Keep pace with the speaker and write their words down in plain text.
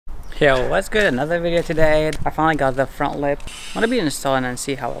Yo, what's good? Another video today. I finally got the front lip. I'm gonna be installing and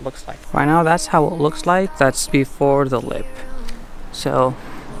see how it looks like. Right now, that's how it looks like. That's before the lip. So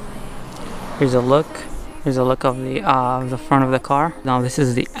here's a look. Here's a look of the front of the car. Now this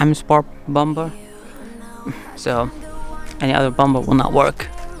is the M Sport bumper. So any other bumper will not work.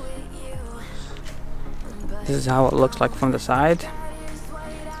 This is how it looks like from the side.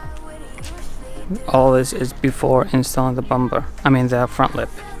 All this is before installing the bumper. I mean the front lip.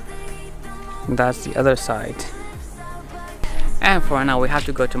 That's the other side. And for now we have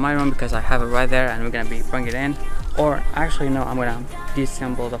to go to my room because I have it right there and we're gonna be bringing it in. Or actually no, I'm gonna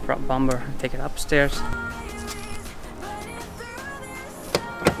disassemble the front bumper and take it upstairs.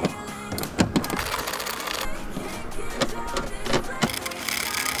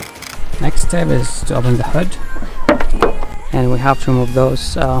 Next step is to open the hood, and we have to remove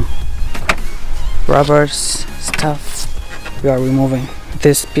those rubbers stuff. We are removing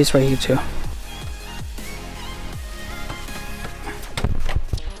this piece right here too.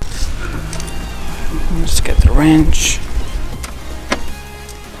 Just get the wrench.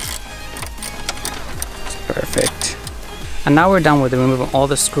 It's perfect. And now we're done with removing all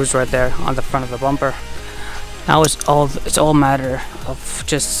the screws right there on the front of the bumper. Now it's all matter of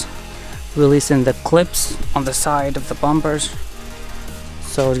just releasing the clips on the side of the bumpers.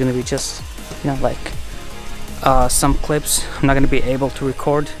 So it's gonna be just, you know, like some clips. I'm not gonna be able to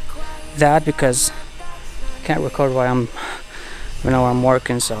record that because I can't record while I'm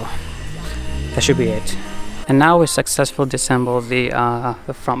working, so that should be it. And now we successfully disassembled the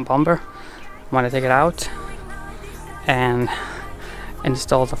front bumper. I'm gonna take it out and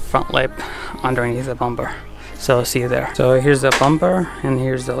install the front lip underneath the bumper. So see you there. So here's the bumper and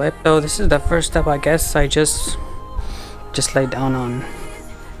here's the lip. So this is the first step, I guess. I just lay down on.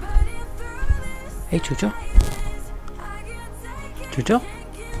 Hey Chucho. Chucho?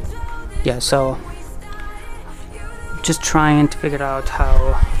 Yeah, so just trying to figure out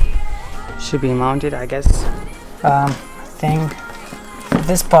how it should be mounted, I guess. I think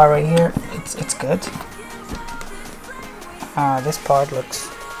this part right here, it's good. This part looks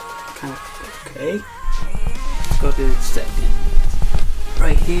kind of okay. Go to the second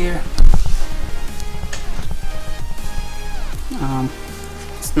right here.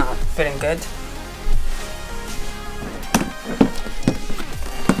 It's not fitting good.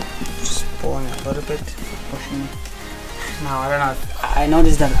 Just pulling a little bit, pushing. Now I don't know. I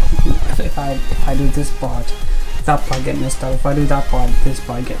noticed that if I do this part, that part get messed up. If I do that part, this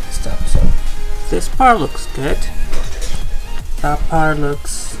part get messed up. So this part looks good. That part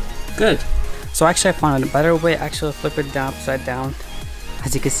looks good. So actually I found a better way. Actually flip it down, upside down.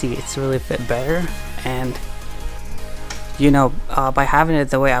 As you can see, it's really fit better. And you know, by having it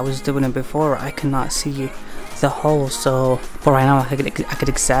the way I was doing it before, I could not see the hole. So but right now I could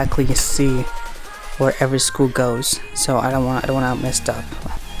exactly see where every screw goes. So I don't want to messed up.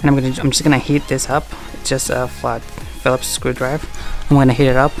 And I'm just gonna heat this up. It's just a flat Phillips screwdriver. I'm gonna heat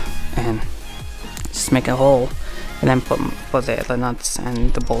it up and just make a hole, and then put the nuts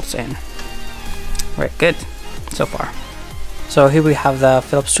and the bolts in. Right, good so far. So here we have the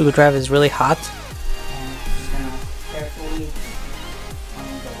Phillips screwdriver. Is really hot. And I'm just gonna carefully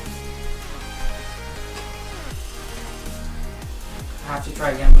I have to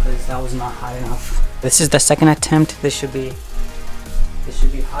try again because that was not hot enough. This is the second attempt. This should be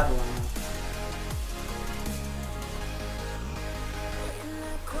hot enough.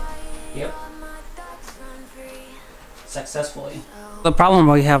 Yep. Successfully. The problem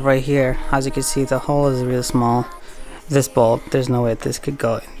we have right here, as you can see, the hole is really small. This bolt, there's no way this could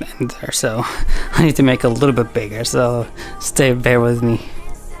go in there, so I need to make it a little bit bigger, so bear with me.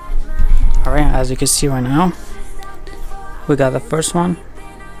 Alright, as you can see right now, we got the first one.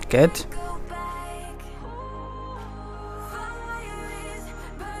 Good.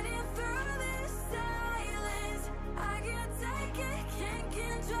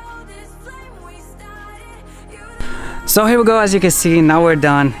 So here we go. As you can see, now we're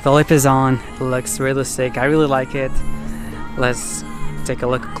done. The lip is on. It looks really sick. I really like it. Let's take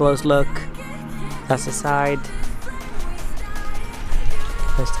a close look. That's the side.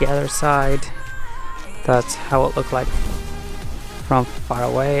 That's the other side. That's how it looked like from far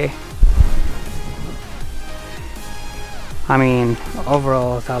away. I mean,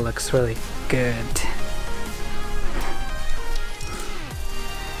 overall, that looks really good.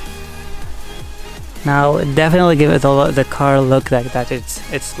 Now definitely give it the car look like that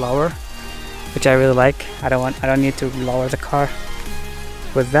it's lower, which I really like. I don't need to lower the car.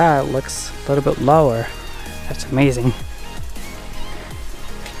 With that, it looks a little bit lower. That's amazing.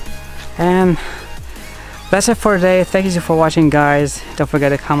 And That's it for today. Thank you for watching, guys. Don't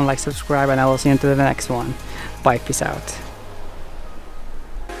forget to comment, like, subscribe, and I will see you into the next one. Bye, peace out.